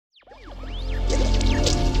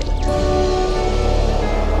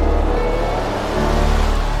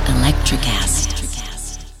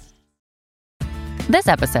This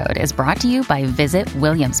episode is brought to you by Visit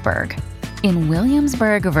Williamsburg. In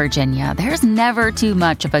Williamsburg, Virginia, there's never too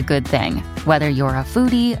much of a good thing. Whether you're a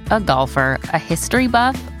foodie, a golfer, a history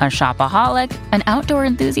buff, a shopaholic, an outdoor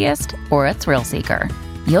enthusiast, or a thrill seeker,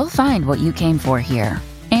 you'll find what you came for here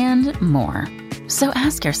and more. So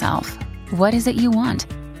ask yourself, what is it you want?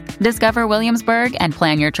 Discover Williamsburg and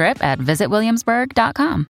plan your trip at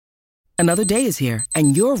visitwilliamsburg.com. Another day is here,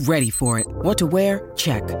 and you're ready for it. What to wear?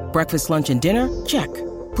 Check. Breakfast, lunch, and dinner? Check.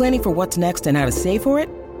 Planning for what's next and how to save for it?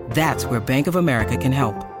 That's where Bank of America can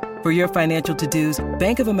help. For your financial to-dos,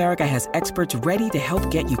 Bank of America has experts ready to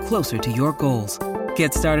help get you closer to your goals.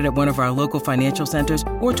 Get started at one of our local financial centers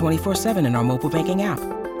or 24/7 in our mobile banking app.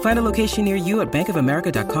 Find a location near you at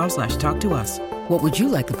bankofamerica.com/talktous. What would you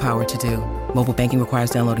like the power to do? Mobile banking requires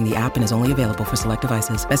downloading the app and is only available for select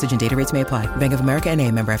devices. Message and data rates may apply. Bank of America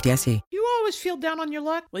N.A., member FDIC. You always feel down on your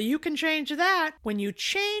luck? Well, you can change that when you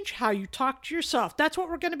change how you talk to yourself. That's what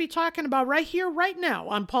we're going to be talking about right here, right now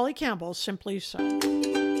on Polly Campbell's Simply Said.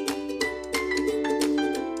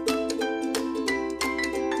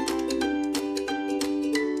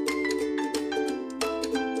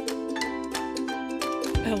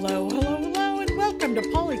 Hello, and welcome to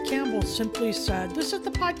Polly Campbell's Simply Said. This is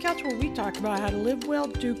the podcast where we talk about how to live well,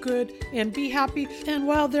 do good, and be happy. And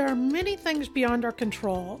while there are many things beyond our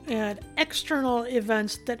control and external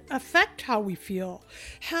events that affect how we feel,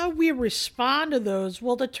 how we respond to those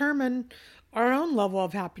will determine our own level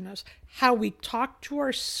of happiness. How we talk to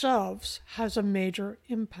ourselves has a major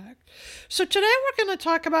impact. So today we're going to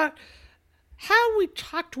talk about how we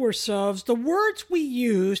talk to ourselves, the words we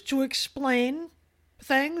use to explain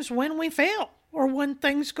things when we fail or when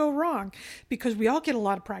things go wrong, because we all get a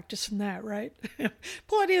lot of practice in that, right?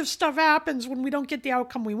 Plenty of stuff happens when we don't get the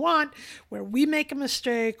outcome we want, where we make a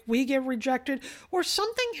mistake, we get rejected, or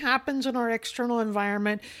something happens in our external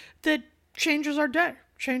environment that changes our day,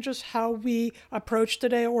 changes how we approach the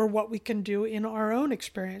day or what we can do in our own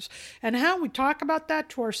experience. And how we talk about that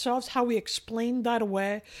to ourselves, how we explain that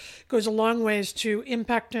away, goes a long ways to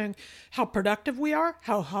impacting how productive we are,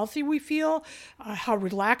 how healthy we feel, how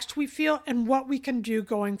relaxed we feel, and what we can do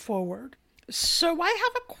going forward. So I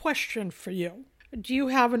have a question for you. Do you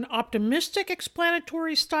have an optimistic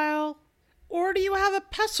explanatory style? Or do you have a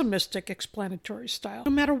pessimistic explanatory style?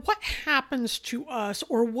 No matter what happens to us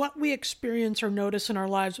or what we experience or notice in our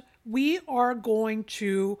lives, we are going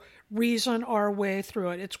to reason our way through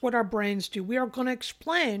it. It's what our brains do. We are going to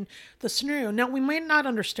explain the scenario. Now, we may not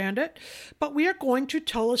understand it, but we are going to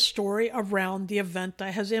tell a story around the event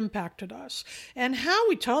that has impacted us. And how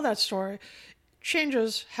we tell that story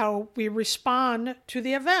changes how we respond to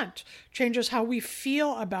the event, changes how we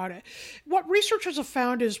feel about it. What researchers have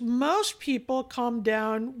found is most people come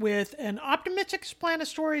down with an optimistic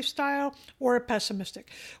explanatory style or a pessimistic.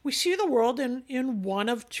 We see the world in one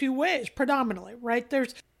of two ways, predominantly, right? There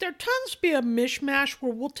tends to be a mishmash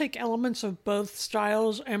where we'll take elements of both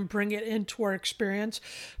styles and bring it into our experience,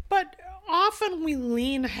 but often we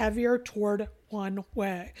lean heavier toward one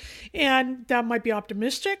way. And that might be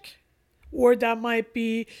optimistic, or that might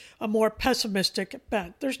be a more pessimistic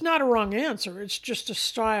bent. There's not a wrong answer. It's just a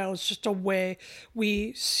style. It's just a way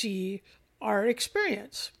we see our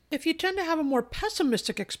experience. If you tend to have a more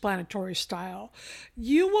pessimistic explanatory style,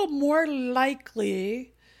 you will more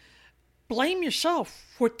likely blame yourself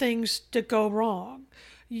for things that go wrong.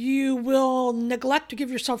 You will neglect to give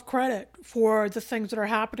yourself credit for the things that are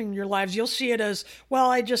happening in your lives. You'll see it as, well,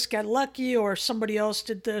 I just got lucky, or somebody else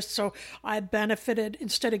did this, so I benefited,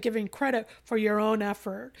 instead of giving credit for your own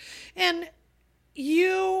effort. And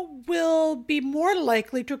you will be more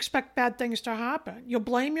likely to expect bad things to happen. You'll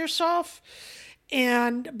blame yourself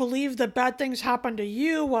and believe that bad things happen to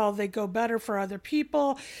you while they go better for other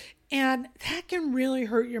people. And that can really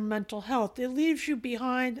hurt your mental health. It leaves you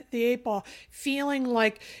behind the eight ball, feeling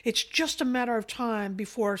like it's just a matter of time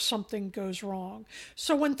before something goes wrong.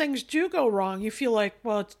 So when things do go wrong, you feel like,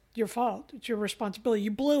 well, it's your fault. It's your responsibility.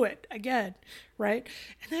 You blew it again, right?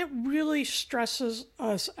 And that really stresses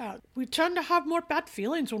us out. We tend to have more bad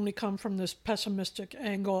feelings when we come from this pessimistic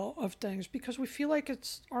angle of things, because we feel like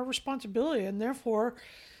it's our responsibility, and therefore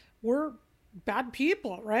we're bad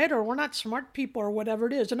people, right? Or we're not smart people, or whatever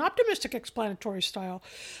it is. An optimistic explanatory style,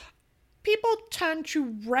 people tend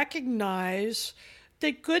to recognize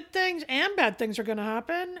that good things and bad things are going to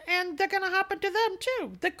happen, and they're going to happen to them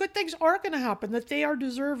too. That good things are going to happen, that they are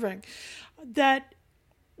deserving. That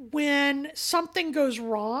when something goes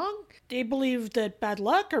wrong, they believe that bad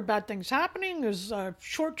luck or bad things happening is a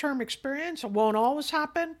short-term experience. It won't always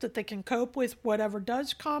happen, that they can cope with whatever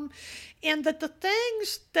does come, and that the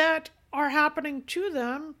things that are happening to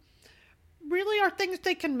them really are things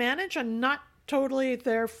they can manage and not totally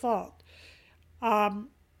their fault.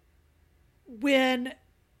 When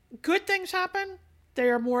good things happen, they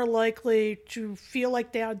are more likely to feel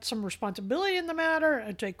like they had some responsibility in the matter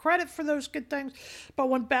and take credit for those good things. But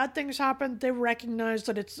when bad things happen, they recognize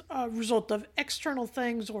that it's a result of external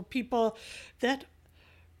things or people that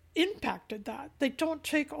impacted that. They don't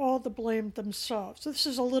take all the blame themselves. This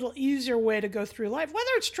is a little easier way to go through life, whether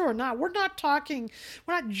it's true or not. We're not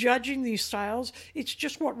judging these styles. It's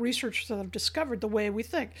just what researchers have discovered, the way we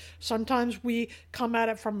think. Sometimes we come at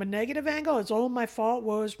it from a negative angle. It's, oh, my fault,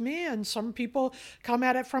 woe is me. And some people come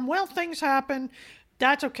at it from, well, things happen.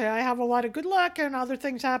 That's okay. I have a lot of good luck and other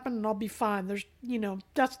things happen and I'll be fine.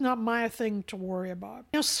 That's not my thing to worry about.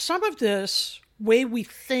 Now, some of this way we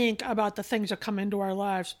think about the things that come into our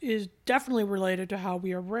lives is definitely related to how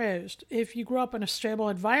we are raised. If you grew up in a stable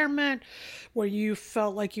environment where you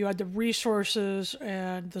felt like you had the resources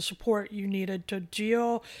and the support you needed to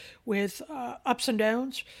deal with ups and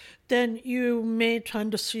downs, then you may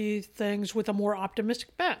tend to see things with a more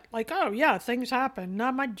optimistic bent. Like, oh yeah, things happen,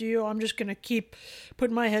 not my deal. I'm just going to keep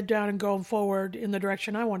putting my head down and going forward in the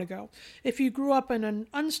direction I want to go. If you grew up in an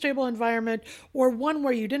unstable environment or one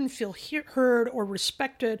where you didn't feel heard or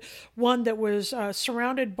respected, one that was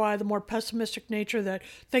surrounded by the more pessimistic nature that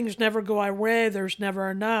things never go our way, there's never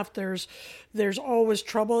enough, there's always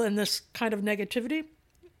trouble, and this kind of negativity,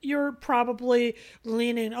 you're probably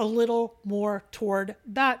leaning a little more toward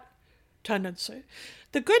that tendency.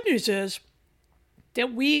 The good news is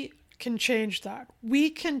that we can change that.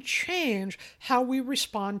 We can change how we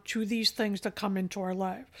respond to these things that come into our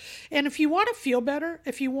life. And if you want to feel better,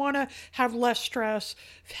 if you want to have less stress,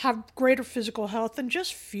 have greater physical health, and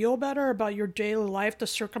just feel better about your daily life, the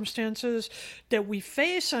circumstances that we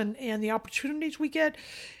face and the opportunities we get,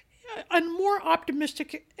 a more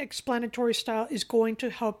optimistic explanatory style is going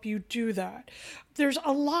to help you do that. There's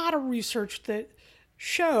a lot of research that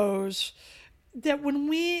shows that when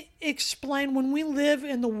we live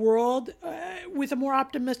in the world with a more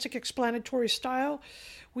optimistic explanatory style,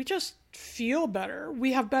 we just feel better.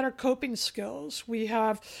 We have better coping skills.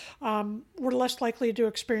 We're less likely to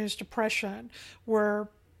experience depression. We're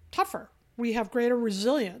tougher. We have greater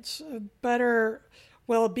resilience, better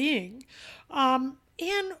well-being. And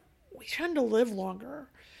we tend to live longer.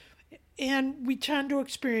 And we tend to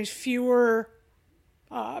experience fewer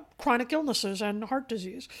chronic illnesses and heart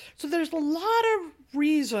disease. So there's a lot of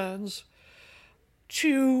reasons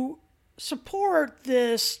to support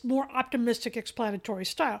this more optimistic explanatory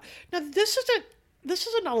style. Now, this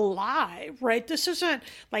isn't a lie, right? This isn't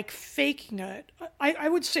like faking it. I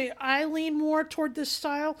would say I lean more toward this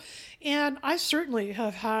style, and I certainly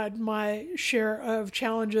have had my share of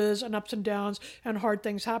challenges and ups and downs and hard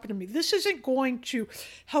things happen to me. This isn't going to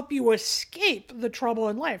help you escape the trouble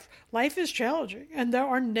in life. Life is challenging, and there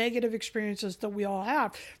are negative experiences that we all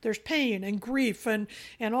have. There's pain and grief and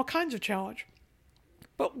all kinds of challenge.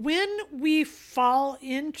 But when we fall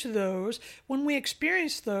into those, when we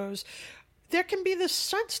experience those, there can be this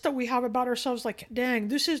sense that we have about ourselves like, dang,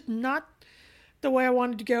 this is not the way I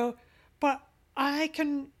wanted to go, but I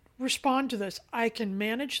can respond to this. I can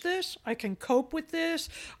manage this. I can cope with this.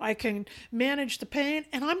 I can manage the pain,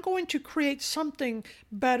 and I'm going to create something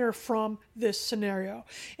better from this scenario.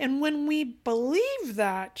 And when we believe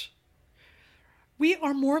that, we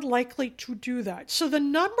are more likely to do that. So the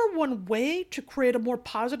number one way to create a more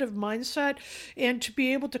positive mindset and to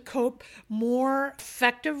be able to cope more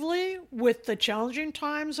effectively with the challenging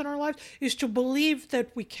times in our lives is to believe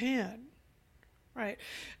that we can, right?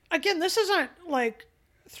 Again, this isn't like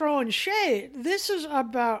throwing shade. This is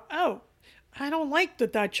about, oh, I don't like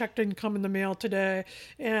that check didn't come in the mail today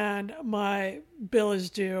and my bill is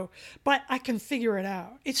due, but I can figure it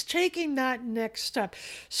out. It's taking that next step.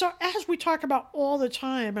 So as we talk about all the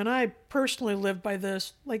time, and I personally live by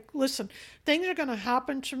this, like, listen, things are going to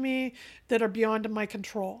happen to me that are beyond my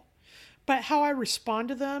control, but how I respond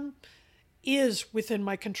to them is within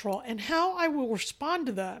my control, and how I will respond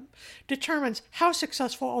to them determines how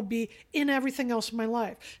successful I'll be in everything else in my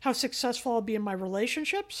life, how successful I'll be in my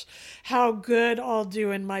relationships, how good I'll do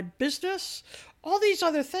in my business, all these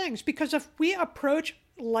other things. Because if we approach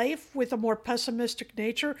life with a more pessimistic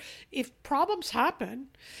nature, if problems happen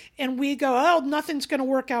and we go, oh, nothing's going to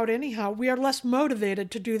work out anyhow, we are less motivated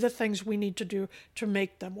to do the things we need to do to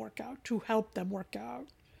make them work out, to help them work out.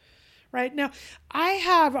 Right now, I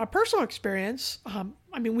have a personal experience.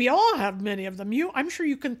 We all have many of them. I'm sure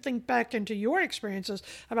you can think back into your experiences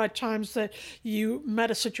about times that you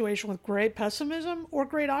met a situation with great pessimism or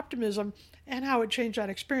great optimism and how it changed that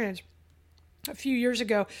experience. A few years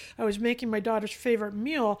ago, I was making my daughter's favorite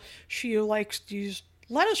meal. She likes these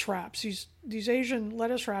lettuce wraps, these Asian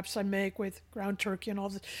lettuce wraps I make with ground turkey and all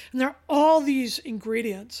this. And there are all these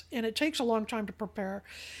ingredients, and it takes a long time to prepare.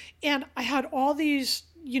 And I had all these,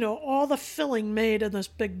 all the filling made in this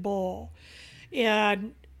big bowl.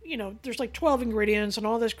 And there's like 12 ingredients and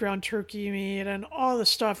all this ground turkey meat and all this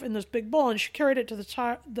stuff in this big bowl. And she carried it to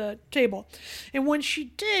the table. And when she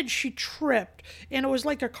did, she tripped. And it was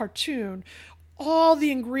like a cartoon. All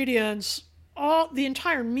the ingredients, the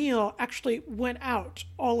entire meal actually went out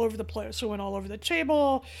all over the place. It went all over the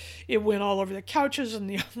table. It went all over the couches in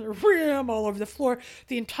the other room, all over the floor.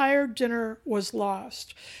 The entire dinner was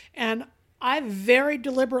lost. And I very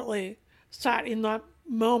deliberately sat in that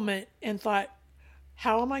moment and thought,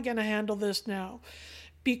 how am I going to handle this now?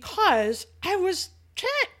 Because I was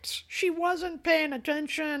ticked. She wasn't paying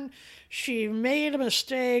attention. She made a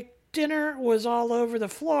mistake. Dinner was all over the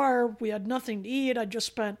floor. We had nothing to eat. I just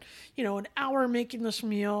spent, an hour making this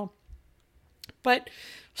meal. But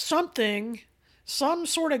some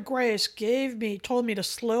sort of grace told me to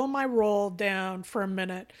slow my roll down for a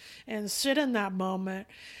minute and sit in that moment.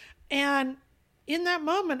 And in that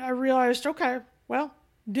moment, I realized, okay, well,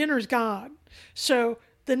 dinner's gone. So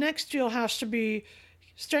the next deal has to be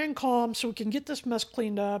staying calm so we can get this mess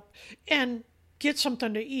cleaned up and get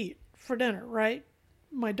something to eat for dinner, right?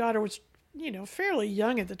 My daughter was, fairly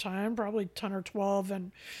young at the time, probably 10 or 12,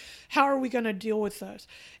 and how are we going to deal with this?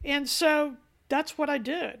 And so that's what I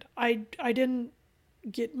did. I didn't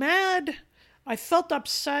get mad. I felt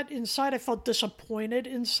upset inside. I felt disappointed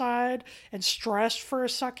inside and stressed for a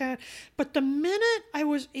second. But the minute I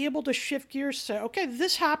was able to shift gears, say, okay,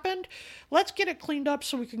 this happened. Let's get it cleaned up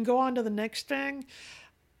so we can go on to the next thing.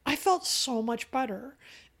 I felt so much better.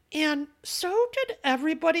 And so did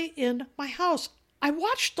everybody in my house. I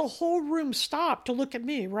watched the whole room stop to look at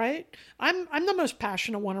me, right? I'm the most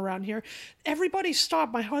passionate one around here. Everybody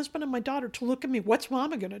stopped, my husband and my daughter, to look at me. What's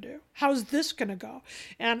Mama going to do? How's this going to go?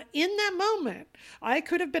 And in that moment, I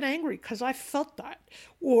could have been angry because I felt that.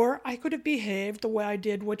 Or I could have behaved the way I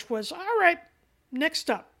did, which was, all right,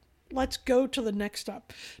 next up. Let's go to the next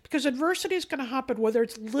step. Because adversity is going to happen, whether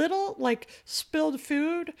it's little, like spilled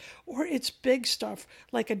food, or it's big stuff,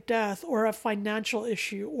 like a death, or a financial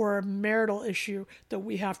issue, or a marital issue that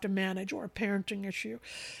we have to manage, or a parenting issue.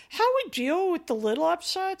 How we deal with the little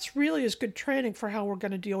upsets really is good training for how we're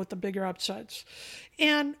going to deal with the bigger upsets.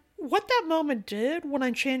 And what that moment did when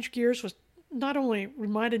I changed gears was not only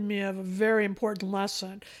reminded me of a very important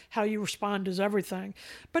lesson, how you respond is everything,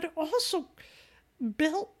 but it also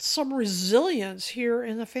built some resilience here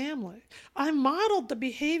in the family. I modeled the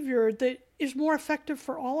behavior that is more effective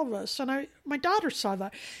for all of us. And my daughter saw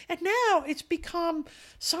that. And now it's become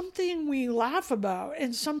something we laugh about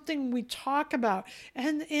and something we talk about.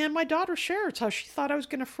 And my daughter shares how she thought I was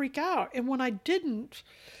going to freak out. And when I didn't,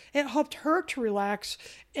 it helped her to relax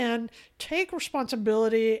and take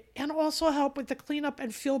responsibility and also help with the cleanup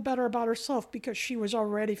and feel better about herself because she was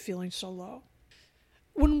already feeling so low.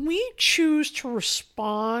 When we choose to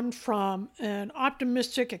respond from an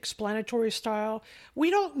optimistic explanatory style,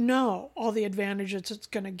 we don't know all the advantages it's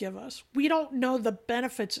going to give us. We don't know the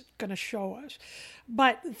benefits it's going to show us.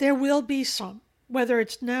 But there will be some, whether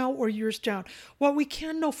it's now or years down. What we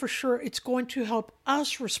can know for sure, it's going to help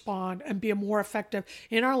us respond and be more effective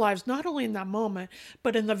in our lives, not only in that moment,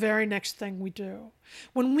 but in the very next thing we do.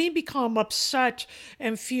 When we become upset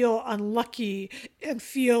and feel unlucky and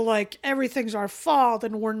feel like everything's our fault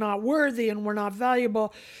and we're not worthy and we're not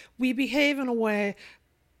valuable, we behave in a way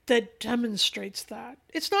that demonstrates that.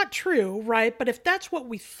 It's not true, right? But if that's what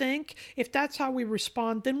we think, if that's how we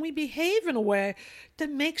respond, then we behave in a way that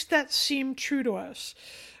makes that seem true to us.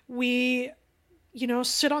 We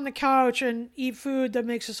sit on the couch and eat food that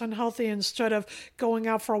makes us unhealthy instead of going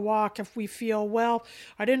out for a walk if we feel, well,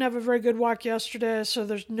 I didn't have a very good walk yesterday, so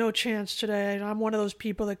there's no chance today. And I'm one of those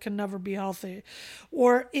people that can never be healthy.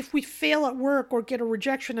 Or if we fail at work or get a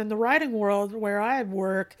rejection in the writing world where I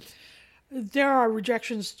work, there are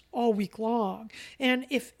rejections all week long. And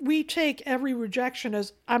if we take every rejection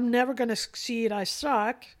as, I'm never going to succeed, I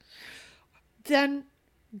suck, then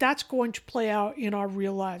that's going to play out in our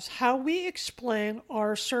real lives. How we explain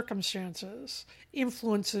our circumstances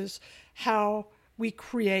influences how we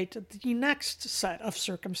create the next set of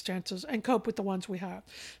circumstances and cope with the ones we have.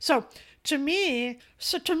 So to me,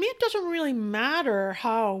 it doesn't really matter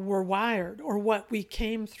how we're wired or what we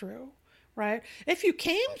came through, right? If you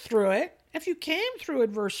came through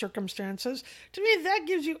adverse circumstances, to me, that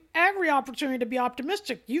gives you every opportunity to be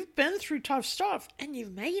optimistic. You've been through tough stuff and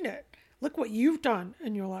you've made it. Look what you've done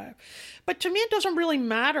in your life. But to me, it doesn't really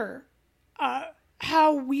matter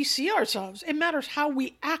how we see ourselves. It matters how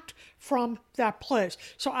we act from that place.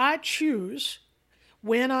 So I choose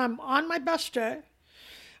when I'm on my best day,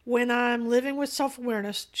 when I'm living with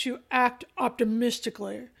self-awareness, to act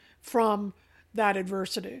optimistically from that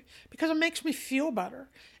adversity, because it makes me feel better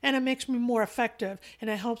and it makes me more effective and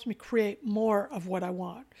it helps me create more of what I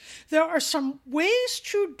want. There are some ways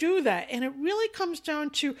to do that, and it really comes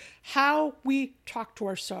down to how we talk to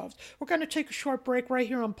ourselves. We're going to take a short break right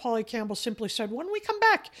here on Polly Campbell Simply Said. When we come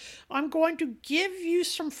back, I'm going to give you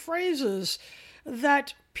some phrases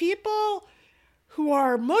that people who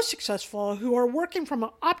are most successful, who are working from an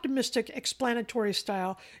optimistic explanatory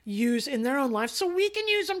style, use in their own life, so we can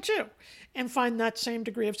use them too and find that same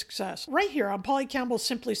degree of success. Right here on Polly Campbell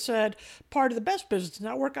Simply Said, part of the best business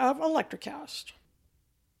network of Electrocast.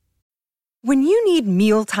 When you need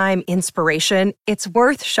mealtime inspiration, it's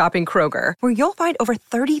worth shopping Kroger, where you'll find over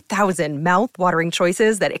 30,000 mouth-watering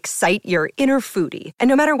choices that excite your inner foodie. And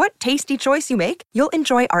no matter what tasty choice you make, you'll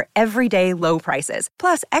enjoy our everyday low prices,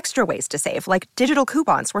 plus extra ways to save, like digital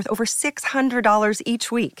coupons worth over $600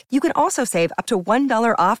 each week. You can also save up to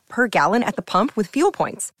 $1 off per gallon at the pump with fuel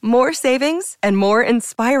points. More savings and more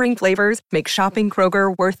inspiring flavors make shopping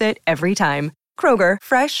Kroger worth it every time. Kroger,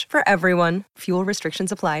 fresh for everyone. Fuel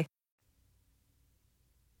restrictions apply.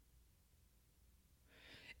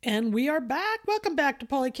 And we are back. Welcome back to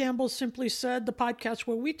Polly Campbell Simply Said, the podcast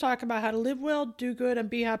where we talk about how to live well, do good, and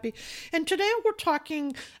be happy. And today we're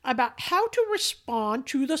talking about how to respond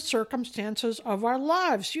to the circumstances of our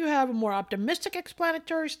lives. You have a more optimistic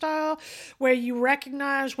explanatory style where you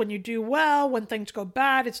recognize when you do well, when things go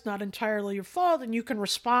bad, it's not entirely your fault, and you can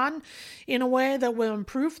respond in a way that will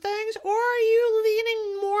improve things. Or are you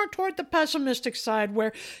leaning more toward the pessimistic side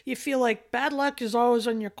where you feel like bad luck is always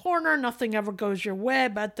in your corner, nothing ever goes your way,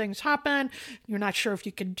 bad things happen, you're not sure if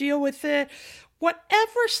you can deal with it?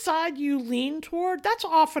 Whatever side you lean toward, that's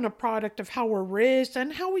often a product of how we're raised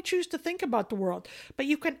and how we choose to think about the world. But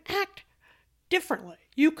you can act differently.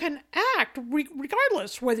 You can act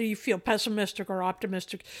regardless whether you feel pessimistic or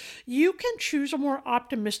optimistic. You can choose a more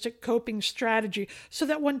optimistic coping strategy so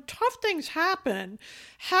that when tough things happen,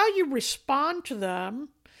 how you respond to them,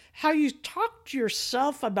 how you talk to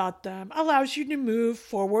yourself about them, allows you to move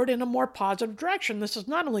forward in a more positive direction. This is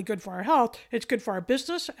not only good for our health, it's good for our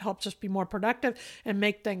business. It helps us be more productive and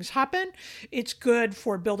make things happen. It's good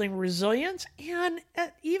for building resilience, and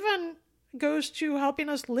it even goes to helping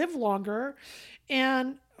us live longer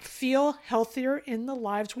and feel healthier in the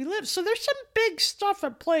lives we live. So there's some big stuff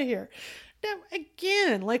at play here. Now,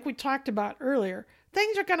 again, like we talked about earlier,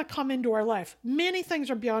 things are going to come into our life. Many things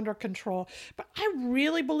are beyond our control. But I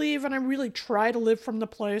really believe, and I really try to live from the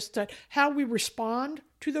place that how we respond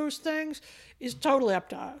to those things is totally up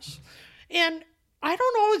to us. And I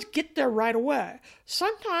don't always get there right away.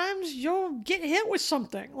 Sometimes you'll get hit with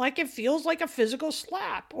something, like it feels like a physical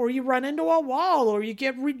slap, or you run into a wall, or you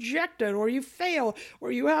get rejected, or you fail,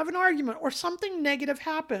 or you have an argument, or something negative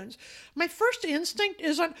happens. My first instinct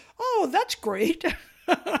isn't, oh, that's great.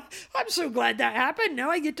 I'm so glad that happened. Now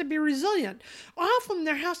I get to be resilient. Often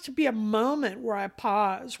there has to be a moment where I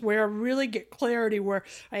pause, where I really get clarity, where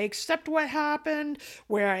I accept what happened,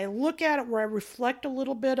 where I look at it, where I reflect a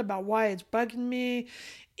little bit about why it's bugging me,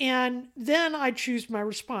 and then I choose my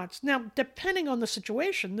response. Now, depending on the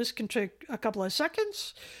situation, this can take a couple of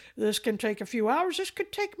seconds, this can take a few hours, this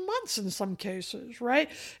could take months in some cases, right?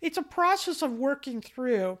 It's a process of working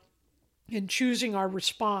through and choosing our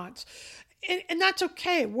response. And that's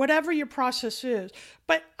okay, whatever your process is.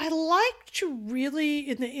 But I like to really,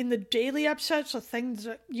 in the daily upsets, the things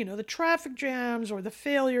that, the traffic jams or the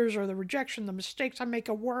failures or the rejection, the mistakes I make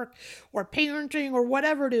at work or parenting or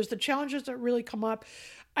whatever it is, the challenges that really come up,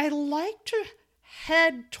 I like to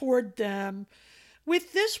head toward them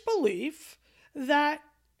with this belief that,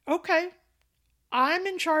 okay, I'm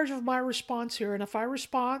in charge of my response here, and if I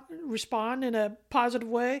respond in a positive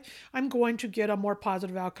way, I'm going to get a more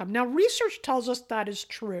positive outcome. Now, research tells us that is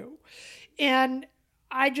true, and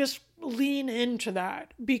I just lean into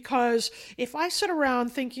that, because if I sit around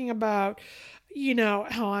thinking about,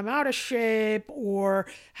 how I'm out of shape or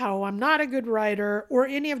how I'm not a good writer or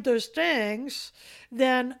any of those things,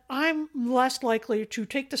 then I'm less likely to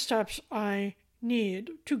take the steps I need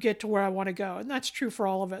to get to where I want to go. And that's true for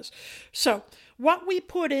all of us. So what we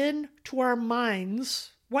put into our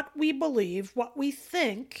minds, what we believe, what we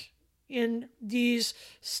think in the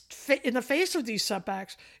face of these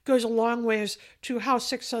setbacks goes a long ways to how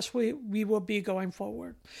successful we will be going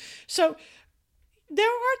forward. So there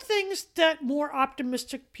are things that more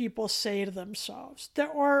optimistic people say to themselves.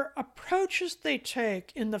 There are approaches they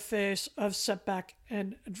take in the face of setback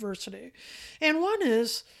and adversity. And one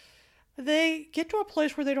is, they get to a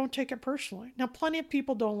place where they don't take it personally. Now, plenty of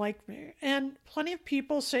people don't like me, and plenty of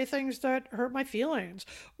people say things that hurt my feelings,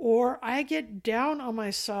 or I get down on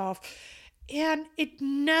myself, and it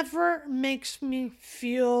never makes me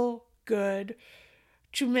feel good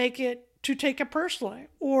to take it personally,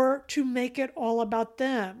 or to make it all about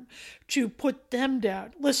them, to put them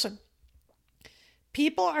down. Listen,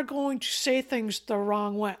 people are going to say things the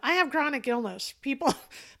wrong way. I have chronic illness. People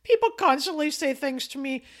constantly say things to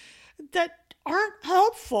me that aren't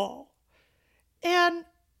helpful. And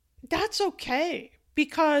that's okay,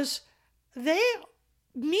 because they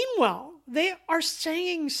mean well. They are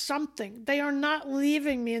saying something. They are not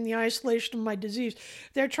leaving me in the isolation of my disease.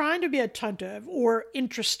 They're trying to be attentive or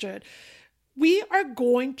interested. We are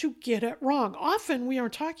going to get it wrong. Often we are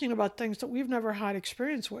talking about things that we've never had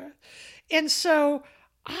experience with. And so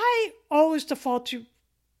I always default to,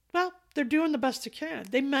 well, they're doing the best they can.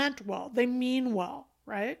 They meant well. They mean well,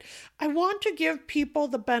 right? I want to give people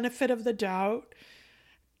the benefit of the doubt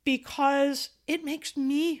because it makes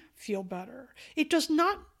me feel better. It does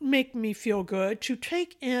not make me feel good to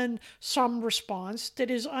take in some response that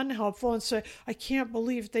is unhelpful and say, I can't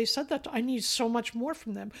believe they said that. I need so much more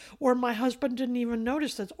from them. Or my husband didn't even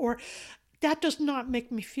notice this. Or that does not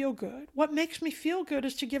make me feel good. What makes me feel good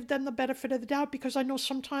is to give them the benefit of the doubt, because I know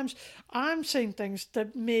sometimes I'm saying things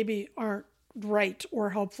that maybe aren't right or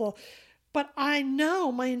helpful, but I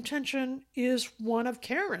know my intention is one of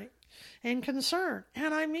caring and concern,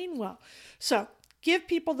 and I mean well. So give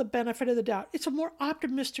people the benefit of the doubt. It's a more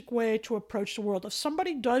optimistic way to approach the world. If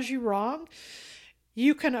somebody does you wrong,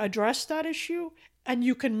 you can address that issue and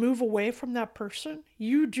you can move away from that person.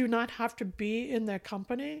 You do not have to be in their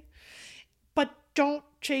company, but don't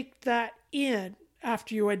take that in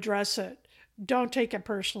after you address it. Don't take it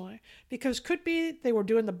personally, because could be they were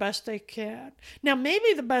doing the best they can. Now,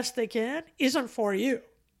 maybe the best they can isn't for you.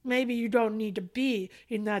 Maybe you don't need to be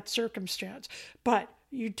in that circumstance, but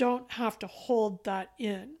you don't have to hold that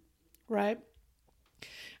in, right?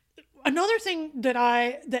 Another thing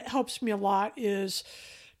that helps me a lot is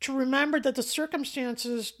to remember that the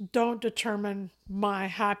circumstances don't determine my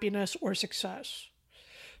happiness or success.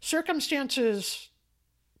 Circumstances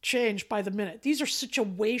change by the minute. These are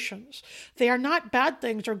situations. They are not bad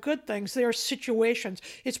things or good things. They are situations.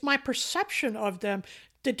 It's my perception of them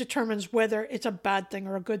that determines whether it's a bad thing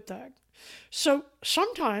or a good thing. So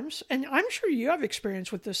sometimes, and I'm sure you have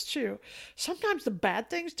experience with this too, sometimes the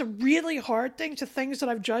bad things, the really hard things, the things that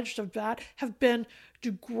I've judged of bad have been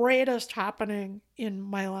the greatest happening in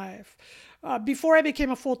my life. Before I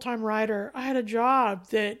became a full-time writer, I had a job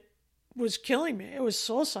that was killing me. It was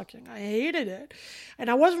soul-sucking. I hated it,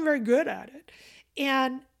 and I wasn't very good at it.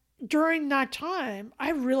 And during that time,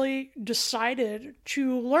 I really decided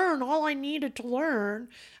to learn all I needed to learn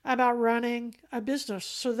about running a business,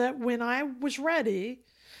 so that when I was ready,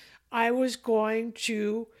 I was going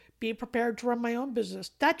to be prepared to run my own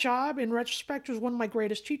business. That job, in retrospect, was one of my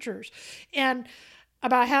greatest teachers. And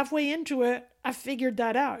about halfway into it, I figured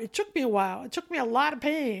that out. It took me a while. It took me a lot of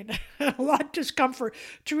pain, a lot of discomfort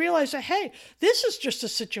to realize that, hey, this is just a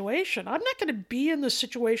situation. I'm not going to be in this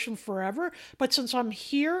situation forever, but since I'm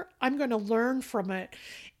here, I'm going to learn from it.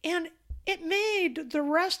 And it made the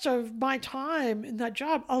rest of my time in that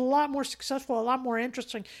job a lot more successful, a lot more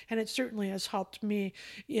interesting, and it certainly has helped me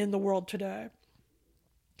in the world today.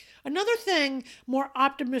 Another thing more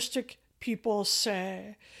optimistic people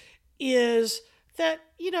say is that,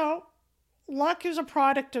 luck is a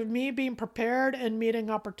product of me being prepared and meeting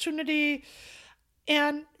opportunity,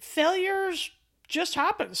 and failures just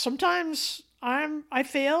happen. Sometimes I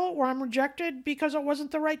fail or I'm rejected because it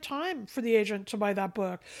wasn't the right time for the agent to buy that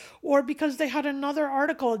book, or because they had another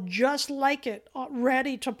article just like it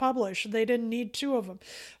ready to publish. They didn't need two of them.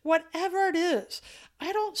 Whatever it is,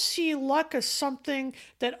 I don't see luck as something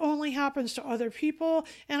that only happens to other people,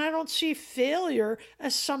 and I don't see failure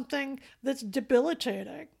as something that's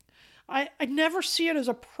debilitating. I never see it as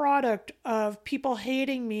a product of people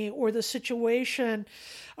hating me or the situation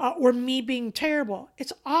or me being terrible.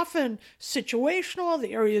 It's often situational,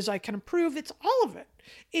 the areas I can improve. It's all of it.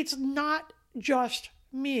 It's not just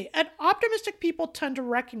me. And optimistic people tend to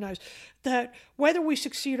recognize that whether we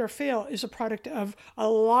succeed or fail is a product of a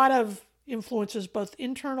lot of influences, both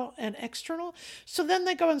internal and external. So then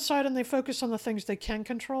they go inside and they focus on the things they can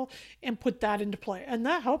control and put that into play. And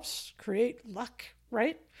that helps create luck,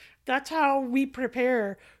 right? That's how we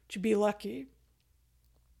prepare to be lucky.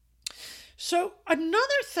 So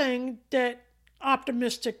another thing that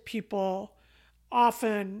optimistic people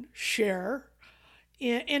often share,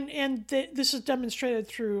 and this is demonstrated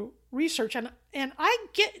through research, and I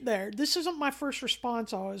get there. This isn't my first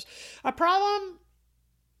response always. A problem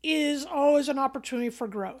is always an opportunity for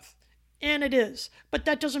growth. And it is, but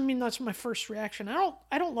that doesn't mean that's my first reaction.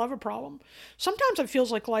 I don't love a problem. Sometimes it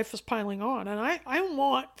feels like life is piling on, and I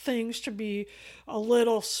want things to be a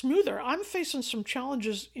little smoother. I'm facing some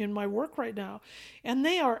challenges in my work right now, and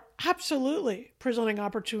they are absolutely presenting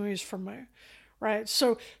opportunities for me, right?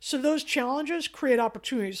 So those challenges create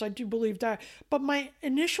opportunities. I do believe that. But my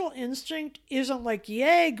initial instinct isn't like,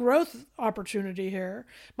 yay, growth opportunity here.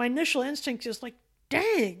 My initial instinct is like,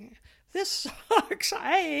 dang, this sucks.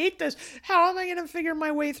 I hate this. How am I going to figure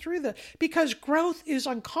my way through this? Because growth is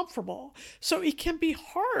uncomfortable. So it can be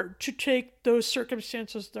hard to take those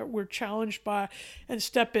circumstances that we're challenged by and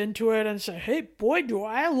step into it and say, hey, boy, do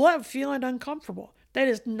I love feeling uncomfortable. That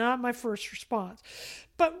is not my first response.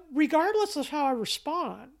 But regardless of how I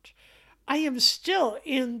respond, I am still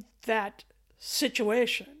in that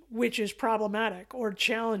situation, which is problematic or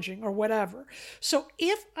challenging or whatever. So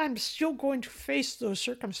if I'm still going to face those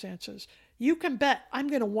circumstances, you can bet I'm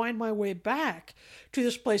going to wind my way back to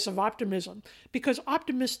this place of optimism, because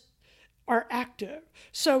optimists are active.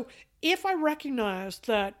 So if I recognize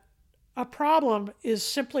that a problem is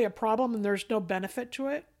simply a problem and there's no benefit to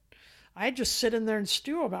it, I just sit in there and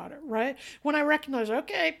stew about it, right? When I recognize,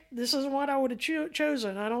 okay, this isn't what I would have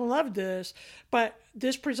chosen. I don't love this, but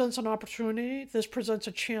this presents an opportunity. This presents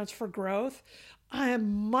a chance for growth. I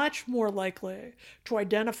am much more likely to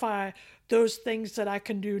identify those things that I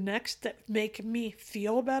can do next that make me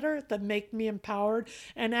feel better, that make me empowered,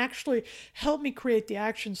 and actually help me create the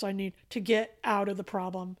actions I need to get out of the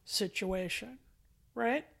problem situation,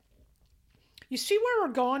 right? You see where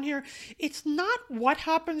we're going here? It's not what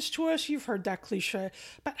happens to us, you've heard that cliche,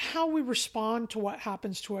 but how we respond to what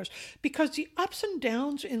happens to us. Because the ups and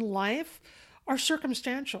downs in life are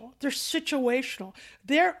circumstantial. They're situational.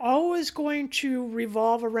 They're always going to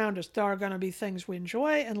revolve around us. There are going to be things we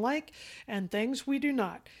enjoy and like and things we do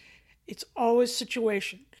not. It's always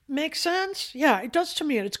situation. Make sense? Yeah, it does to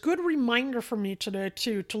me. And it's a good reminder for me today,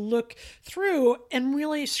 too, to look through and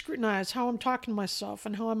really scrutinize how I'm talking to myself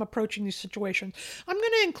and how I'm approaching these situations. I'm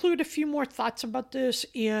going to include a few more thoughts about this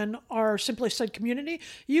in our Simply Said community.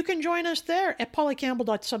 You can join us there at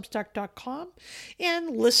pollycampbell.substack.com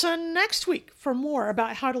and listen next week for more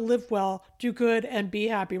about how to live well, do good, and be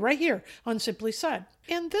happy right here on Simply Said.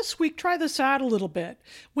 And this week, try this out a little bit.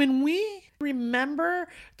 When we remember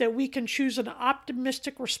that we can choose an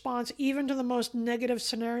optimistic response even to the most negative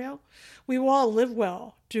scenario, we will all live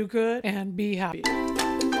well, do good, and be happy.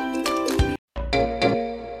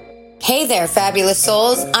 Hey there, fabulous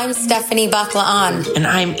souls. I'm Stephanie Baklaan. And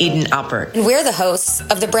I'm Eden Alpert. And we're the hosts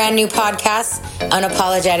of the brand new podcast,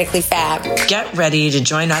 Unapologetically Fab. Get ready to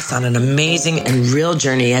join us on an amazing and real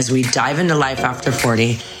journey as we dive into life after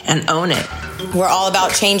 40 and own it. We're all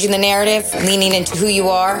about changing the narrative, leaning into who you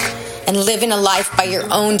are, and living a life by your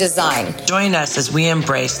own design. Join us as we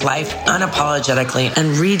embrace life unapologetically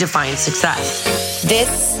and redefine success.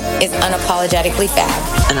 This is Unapologetically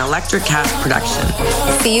Fab, an Electric Cast production.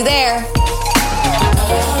 See you there.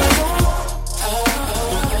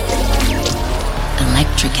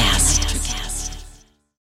 Electric Cast.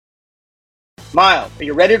 Miles, are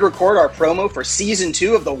you ready to record our promo for Season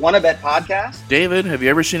 2 of the Wanna Bet podcast? David, have you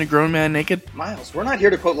ever seen a grown man naked? Miles, we're not here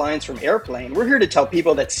to quote lines from Airplane. We're here to tell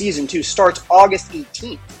people that Season 2 starts August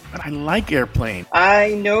 18th. But I like Airplane.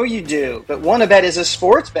 I know you do, but Wanna Bet is a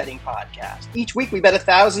sports betting podcast. Each week we bet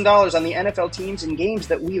 $1,000 on the NFL teams and games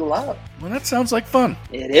that we love. Well, that sounds like fun.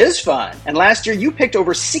 It is fun. And last year you picked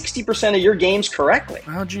over 60% of your games correctly.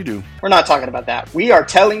 How'd you do? We're not talking about that. We are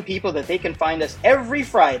telling people that they can find us every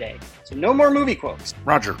Friday. So no more movie quotes.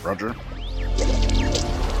 Roger.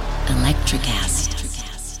 Electric Cast.